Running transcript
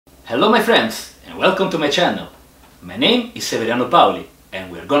Hello my friends and welcome to my channel. My name is Severiano Paoli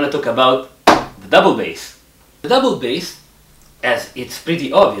and we're gonna talk about the double bass. The double bass, as it's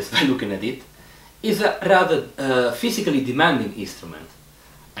pretty obvious by looking at it, is a rather physically demanding instrument.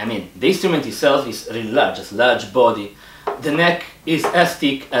 I mean, the instrument itself is really large, it's a large body. The neck is as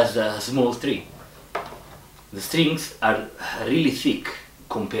thick as a small tree. The strings are really thick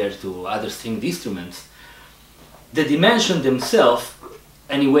compared to other stringed instruments. The dimensions themselves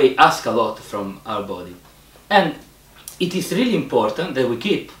anyway ask a lot from our body. And it is really important that we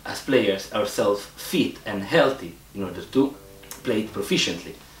keep, as players, ourselves fit and healthy in order to play it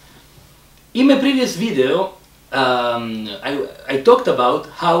proficiently. In my previous video, I talked about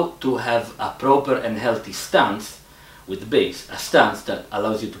how to have a proper and healthy stance with the bass, a stance that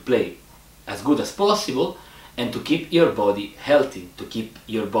allows you to play as good as possible and to keep your body healthy, to keep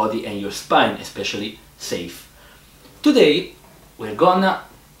your body and your spine especially safe. Today we're gonna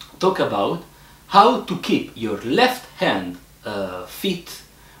talk about how to keep your left hand fit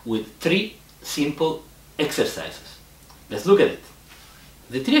with 3 simple exercises. Let's look at it.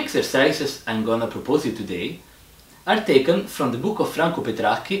 The 3 exercises I'm gonna propose you today are taken from the book of Franco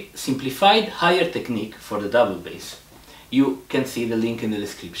Petracchi, Simplified Higher Technique for the Double Bass. You can see the link in the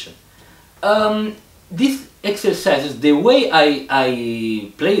description. These exercises, the way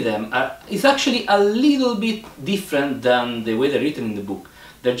I play them is actually a little bit different than the way they're written in the book.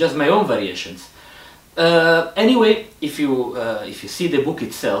 They're just my own variations. Anyway, if you see the book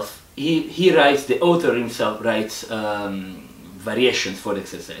itself, he writes, the author himself writes variations for the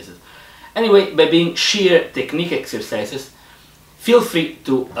exercises. Anyway, by being sheer technique exercises, feel free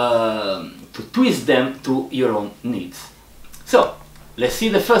to twist them to your own needs. So, let's see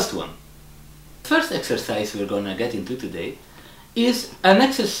the first one. The first exercise we're gonna get into today is an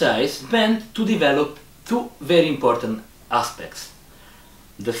exercise meant to develop 2 very important aspects.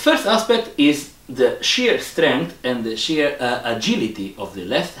 The first aspect is the sheer strength and the sheer agility of the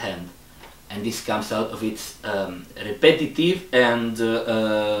left hand, and this comes out of its repetitive and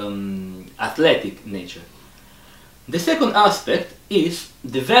athletic nature. The second aspect is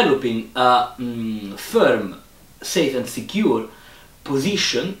developing a firm, safe and secure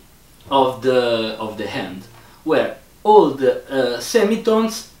position of the hand, where all the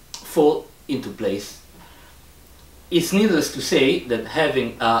semitones fall into place. It's needless to say that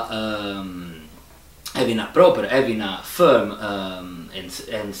having a firm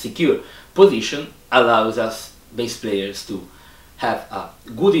and secure position allows us bass players to have a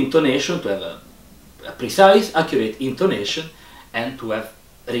good intonation, to have a precise, accurate intonation, and to have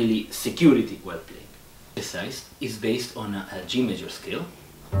really security while playing. The exercise is based on a G major scale.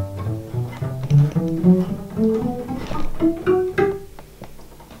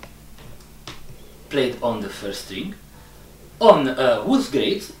 Played on the first string. On whose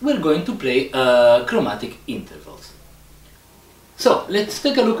grades we're going to play chromatic intervals. So let's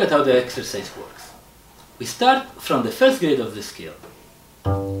take a look at how the exercise works. We start from the first grade of the scale,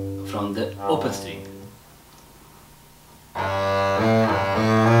 from the open string.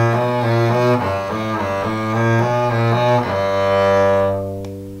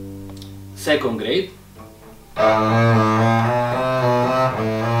 Second grade.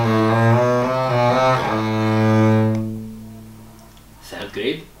 Third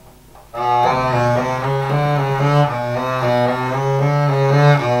grade.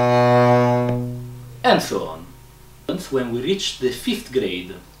 And so on. When we reach the 5th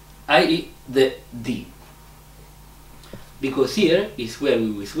grade, i.e. the D, because here is where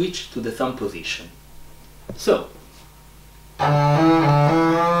we will switch to the thumb position. So,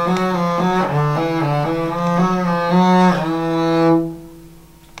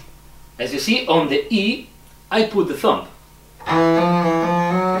 as you see on the E, I put the thumb.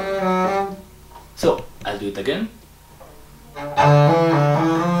 So, I'll do it again.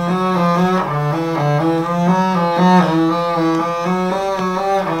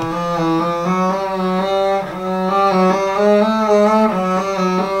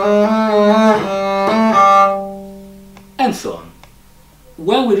 And so on.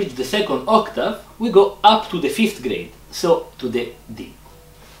 When we reach the 2nd octave, we go up to the 5th grade, so to the D.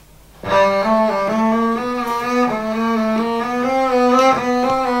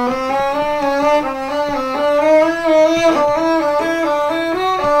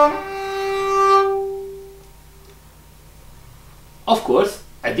 Of course,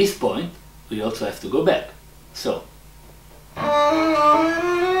 at this point, we also have to go back. So,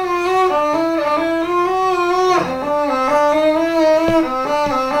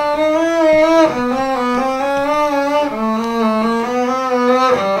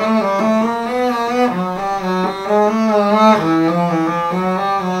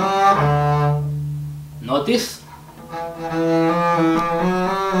 notice.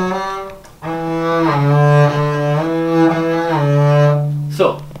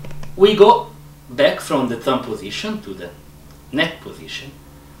 So we go back from the thumb position to the neck position,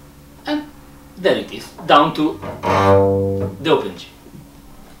 and there it is, down to the open G.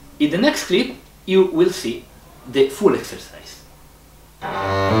 In the next clip you will see the full exercise.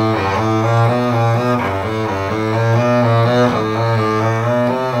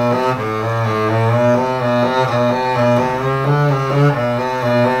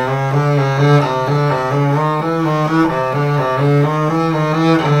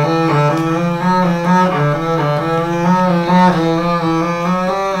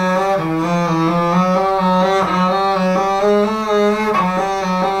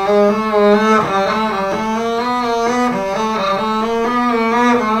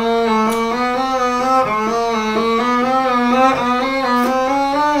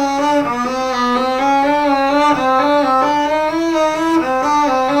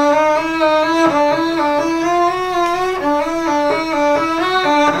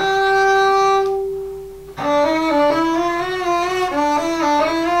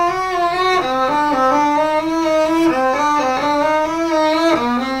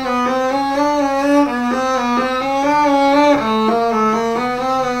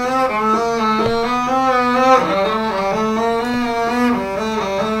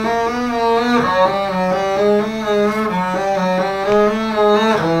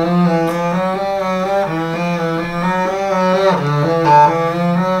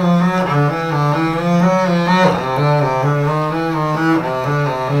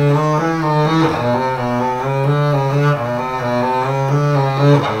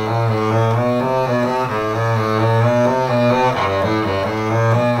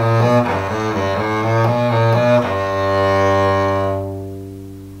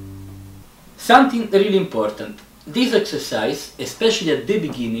 Something really important. This exercise, especially at the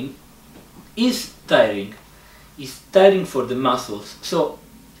beginning, is tiring. It's tiring for the muscles. So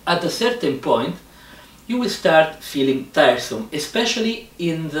at a certain point you will start feeling tiresome, especially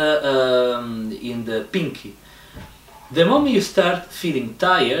in the pinky. The moment you start feeling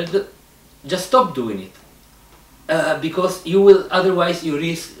tired, just stop doing it, because you will otherwise you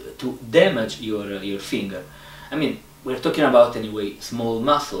risk to damage your finger. I mean, we're talking about anyway small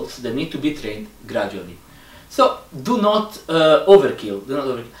muscles that need to be trained gradually. So do not overkill. Do not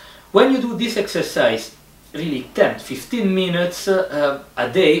overkill. When you do this exercise, really 10-15 minutes a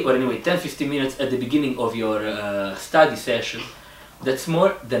day, or anyway 10-15 minutes at the beginning of your study session, that's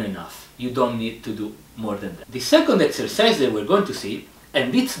more than enough. You don't need to do more than that. The second exercise that we're going to see,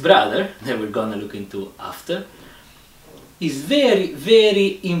 and its brother that we're gonna look into after, is very,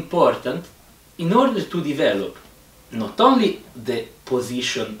 very important in order to develop not only the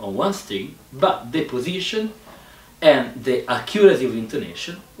position on one string, but the position and the accuracy of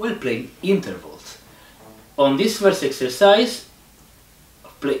intonation while playing intervals. On this first exercise,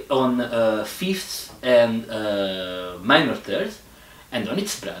 play on fifths and minor thirds, and on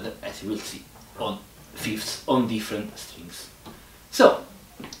its brother, as you will see, on fifths on different strings. So,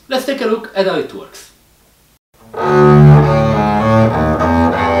 let's take a look at how it works.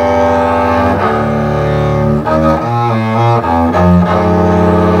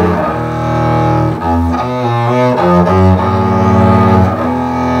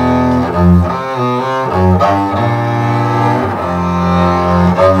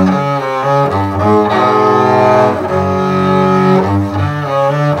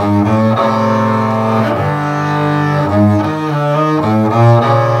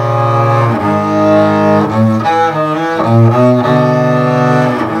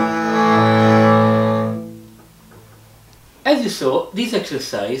 As you saw, this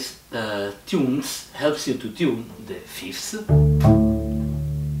exercise helps you to tune the fifths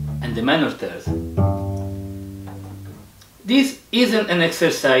and the minor thirds. This isn't an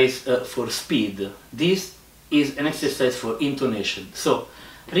exercise for speed, this is an exercise for intonation. So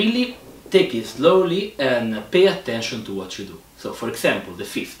really take it slowly and pay attention to what you do. So for example, the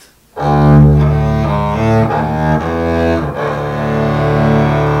fifth.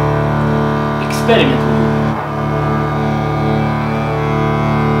 Experiment with it.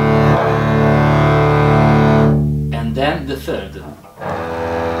 And then the third.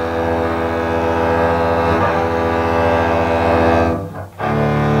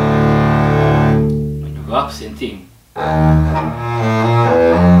 When you go up, same thing.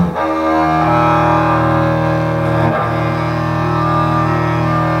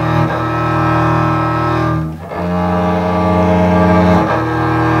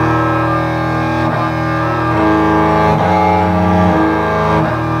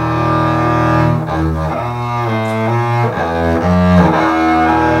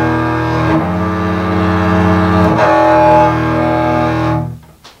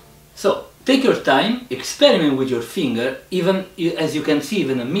 finger, even as you can see,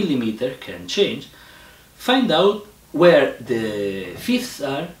 even a millimeter can change. Find out where the fifths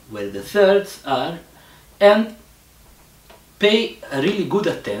are, where the thirds are, and pay a really good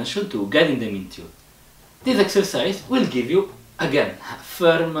attention to getting them in tune. This exercise will give you, again, a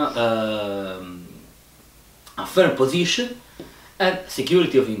firm position and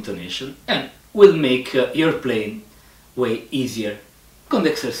security of intonation, and will make your playing way easier. Second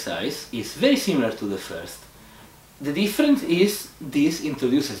exercise is very similar to the first. The difference is this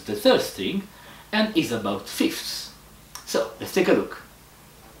introduces the third string and is about fifths. So let's take a look.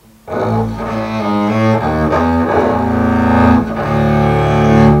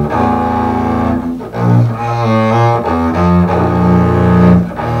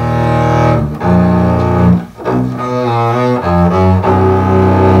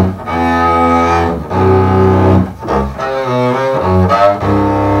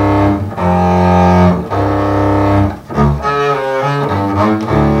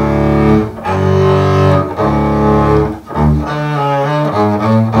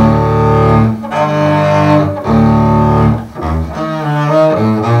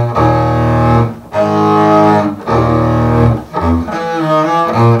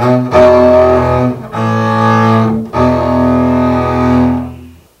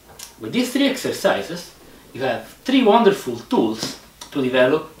 With these three exercises, you have three wonderful tools to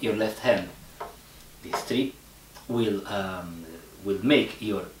develop your left hand. These three will make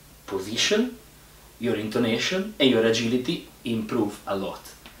your position, your intonation, and your agility improve a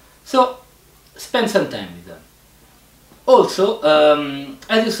lot. So spend some time with them. Also,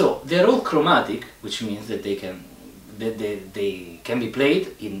 as you saw, they're all chromatic, which means that they can be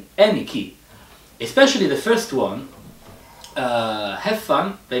played in any key. Especially the first one. Have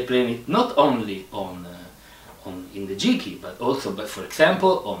fun by playing it not only in the G key, but also, for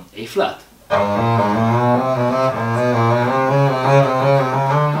example, on A flat.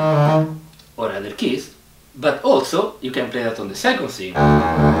 Or other keys, but also you can play that on the second string,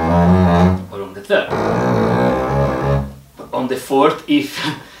 or on the third. On the fourth, if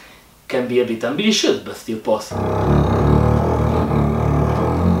can be a bit ambitious, but still possible.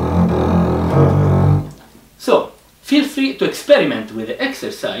 So, feel free to experiment with the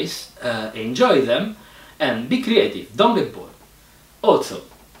exercise, enjoy them, and be creative, don't get bored. Also,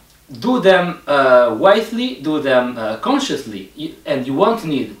 do them wisely, do them consciously, and you won't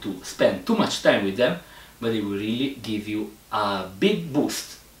need to spend too much time with them, but it will really give you a big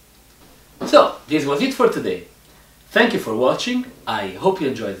boost. So, this was it for today. Thank you for watching, I hope you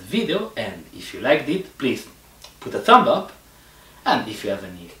enjoyed the video, and if you liked it, please put a thumb up, and if you have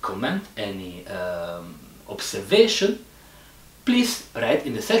any comment, any observation, please write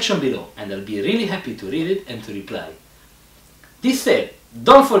in the section below and I'll be really happy to read it and to reply. This said,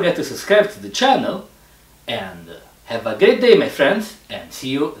 don't forget to subscribe to the channel and have a great day, my friends, and see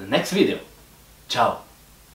you in the next video. Ciao!